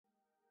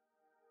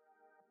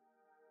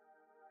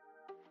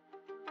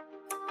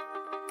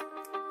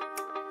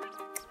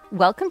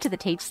Welcome to the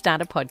Teach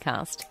Starter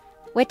podcast,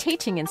 where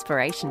teaching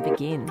inspiration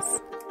begins.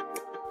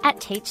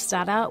 At Teach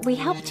Starter, we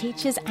help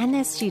teachers and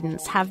their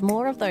students have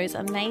more of those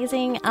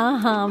amazing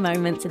aha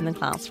moments in the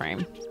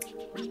classroom.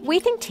 We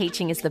think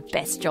teaching is the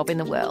best job in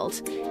the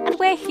world, and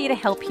we're here to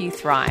help you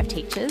thrive,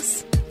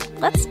 teachers.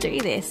 Let's do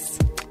this.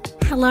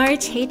 Hello,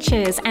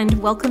 teachers,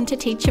 and welcome to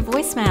Teacher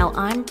Voicemail.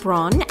 I'm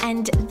Bron,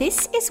 and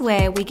this is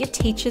where we give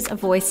teachers a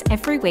voice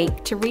every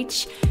week to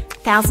reach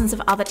thousands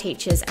of other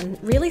teachers and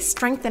really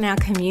strengthen our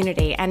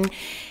community. And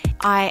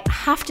I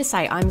have to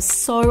say, I'm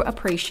so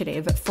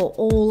appreciative for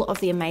all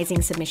of the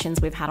amazing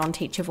submissions we've had on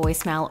Teacher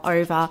Voicemail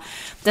over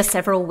the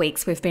several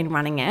weeks we've been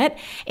running it.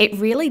 It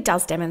really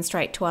does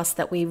demonstrate to us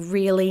that we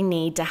really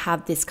need to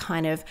have this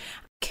kind of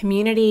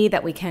community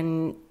that we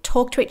can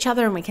talk to each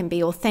other and we can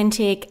be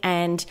authentic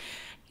and,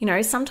 you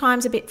know,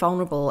 sometimes a bit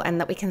vulnerable,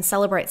 and that we can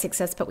celebrate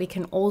success, but we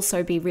can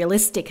also be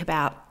realistic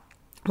about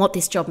what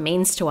this job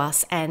means to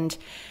us. And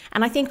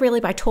I think really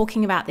by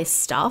talking about this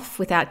stuff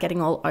without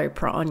getting all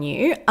Oprah on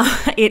you,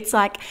 it's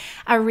like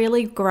a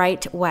really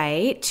great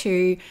way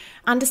to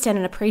understand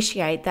and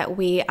appreciate that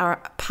we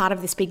are part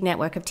of this big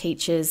network of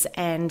teachers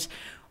and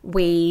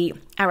we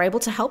are able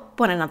to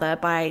help one another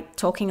by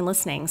talking and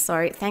listening.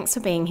 So thanks for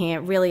being here.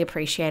 Really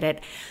appreciate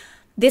it.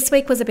 This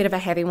week was a bit of a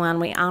heavy one.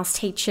 We asked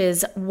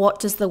teachers, what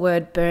does the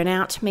word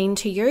burnout mean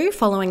to you?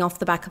 Following off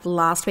the back of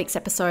last week's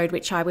episode,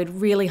 which I would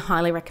really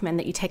highly recommend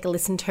that you take a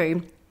listen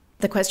to.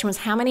 The question was,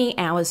 how many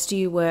hours do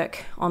you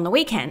work on the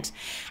weekend?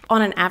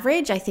 On an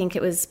average, I think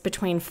it was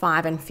between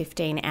 5 and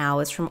 15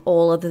 hours from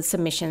all of the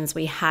submissions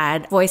we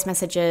had, voice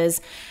messages,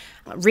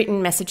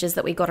 written messages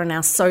that we got on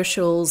our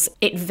socials.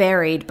 It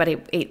varied, but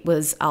it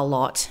was a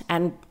lot.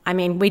 And I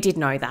mean, we did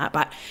know that,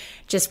 but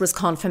just was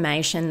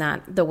confirmation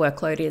that the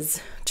workload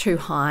is too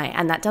high,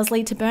 and that does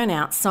lead to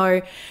burnout.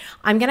 So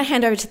I'm going to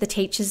hand over to the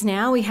teachers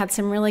now. We had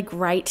some really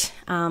great,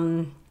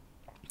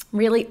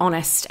 really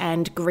honest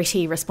and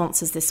gritty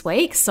responses this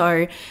week.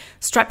 So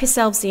strap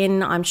yourselves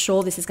in. I'm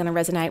sure this is going to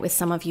resonate with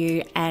some of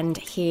you, and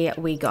here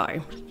we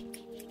go.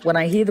 When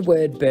I hear the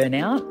word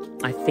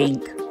burnout, I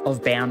think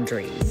of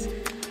boundaries.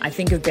 I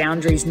think of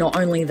boundaries not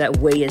only that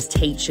we as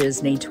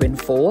teachers need to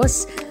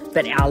enforce,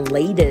 but our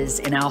leaders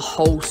in our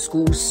whole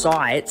school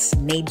sites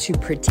need to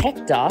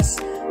protect us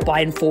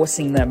by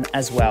enforcing them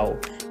as well.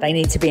 They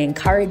need to be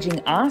encouraging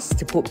us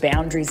to put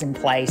boundaries in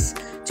place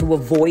to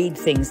avoid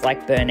things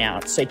like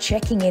burnout. So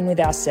checking in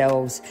with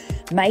ourselves,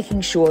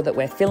 making sure that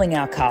we're filling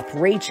our cup,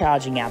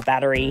 recharging our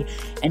battery,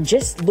 and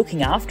just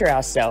looking after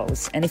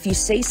ourselves. And if you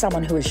see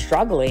someone who is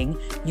struggling,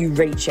 you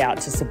reach out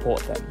to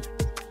support them.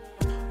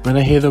 When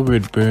I hear the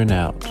word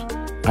burnout,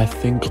 I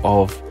think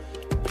of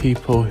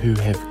people who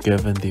have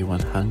given their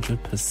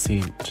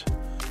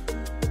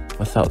 100%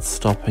 without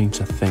stopping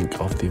to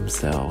think of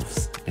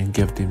themselves and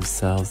give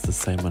themselves the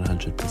same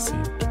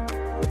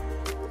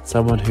 100%.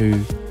 Someone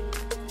who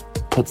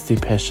puts their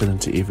passion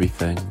into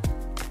everything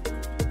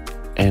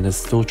and is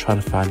still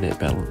trying to find that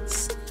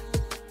balance.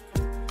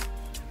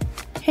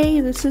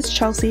 Hey, this is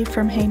Chelsea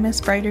from Hey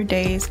Miss Brighter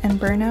Days, and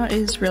burnout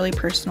is really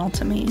personal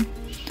to me.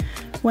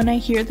 When I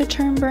hear the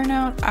term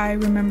burnout, I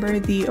remember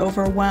the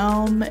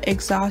overwhelm,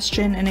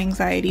 exhaustion, and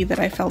anxiety that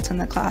I felt in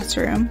the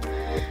classroom.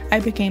 I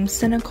became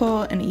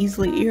cynical and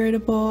easily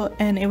irritable,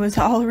 and it was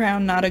all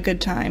around not a good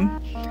time.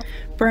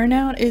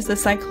 Burnout is a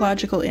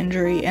psychological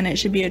injury, and it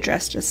should be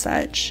addressed as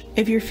such.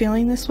 If you're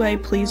feeling this way,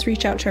 please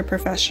reach out to a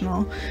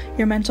professional.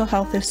 Your mental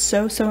health is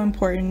so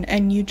important,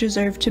 and you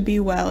deserve to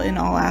be well in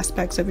all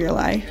aspects of your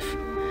life.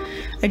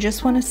 I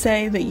just want to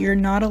say that you're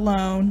not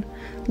alone.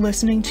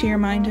 Listening to your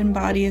mind and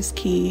body is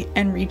key,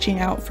 and reaching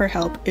out for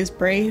help is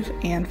brave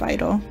and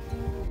vital.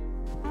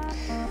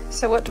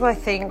 So what do I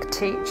think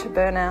teacher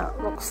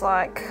burnout looks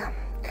like?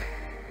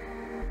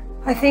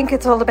 I think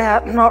it's all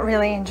about not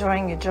really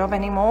enjoying your job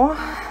anymore,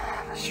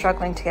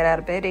 struggling to get out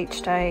of bed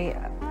each day,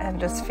 and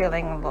just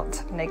feeling lots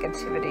of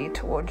negativity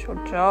towards your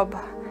job.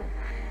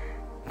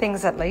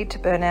 Things that lead to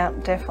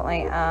burnout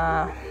definitely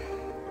are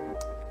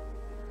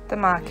the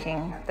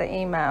marking, the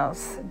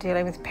emails,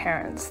 dealing with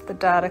parents, the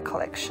data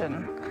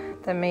collection,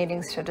 the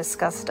meetings to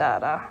discuss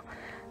data,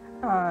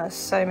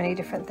 so many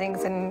different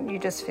things, and you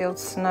just feel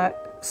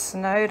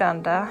snowed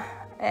under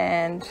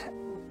and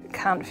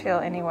can't feel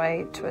any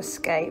way to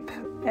escape.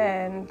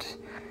 And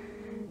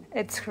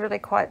it's really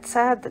quite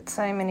sad that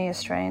so many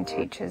Australian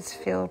teachers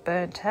feel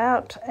burnt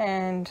out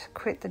and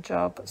quit the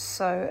job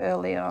so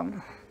early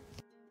on.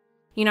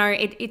 You know,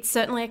 it's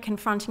certainly a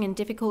confronting and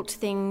difficult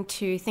thing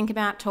to think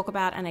about, talk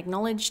about, and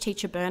acknowledge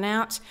teacher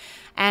burnout.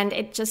 And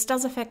it just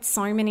does affect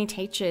so many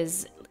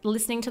teachers.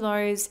 Listening to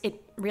those,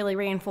 it really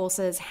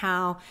reinforces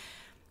how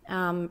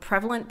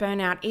prevalent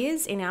burnout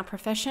is in our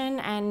profession.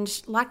 And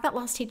like that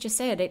last teacher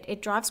said,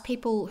 it drives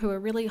people who are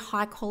really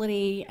high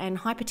quality and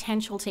high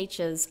potential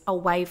teachers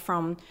away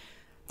from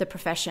the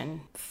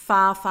profession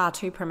far, far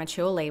too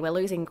prematurely. We're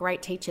losing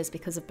great teachers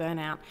because of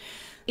burnout.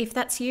 If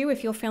that's you,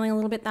 if you're feeling a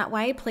little bit that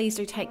way, please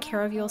do take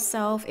care of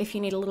yourself. If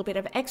you need a little bit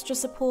of extra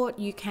support,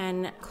 you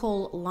can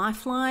call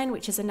Lifeline,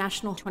 which is a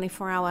national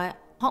 24-hour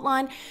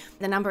hotline.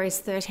 The number is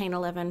 13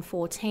 11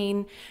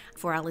 14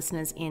 for our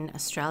listeners in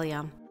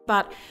Australia.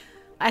 But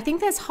I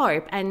think there's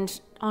hope, and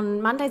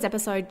on Monday's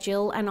episode,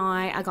 Jill and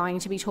I are going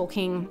to be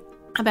talking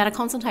about a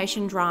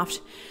consultation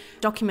draft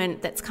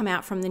document that's come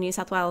out from the New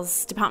South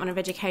Wales Department of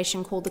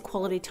Education called the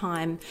Quality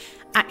Time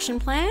Action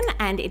Plan,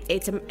 and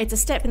it's a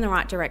step in the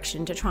right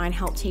direction to try and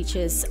help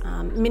teachers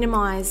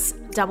minimise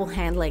double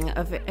handling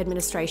of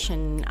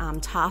administration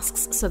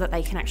tasks so that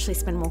they can actually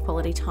spend more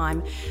quality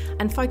time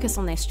and focus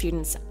on their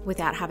students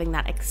without having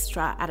that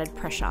extra added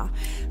pressure.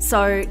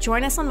 So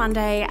join us on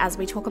Monday as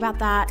we talk about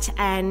that,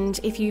 and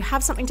if you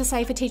have something to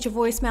say for Teacher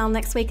Voicemail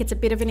next week, it's a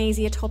bit of an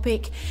easier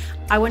topic.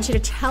 I want you to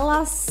tell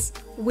us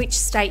which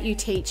state you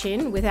teach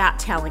in without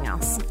telling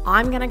us.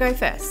 I'm going to go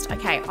first.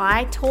 Okay,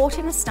 I taught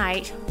in a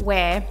state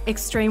where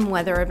extreme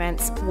weather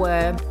events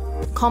were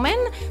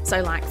common,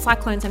 so like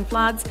cyclones and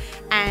floods,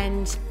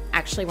 and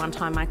actually one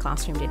time my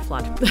classroom did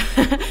flood.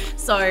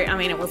 So, I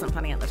mean, it wasn't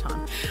funny at the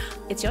time.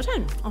 It's your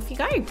turn. Off you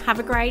go. Have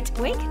a great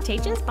week,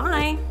 teachers.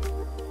 Bye.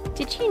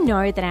 Did you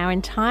know that our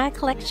entire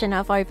collection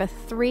of over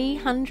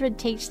 300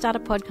 Teach Starter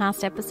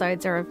podcast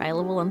episodes are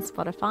available on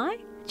Spotify?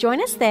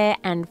 Join us there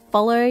and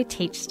follow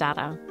Teach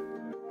Starter.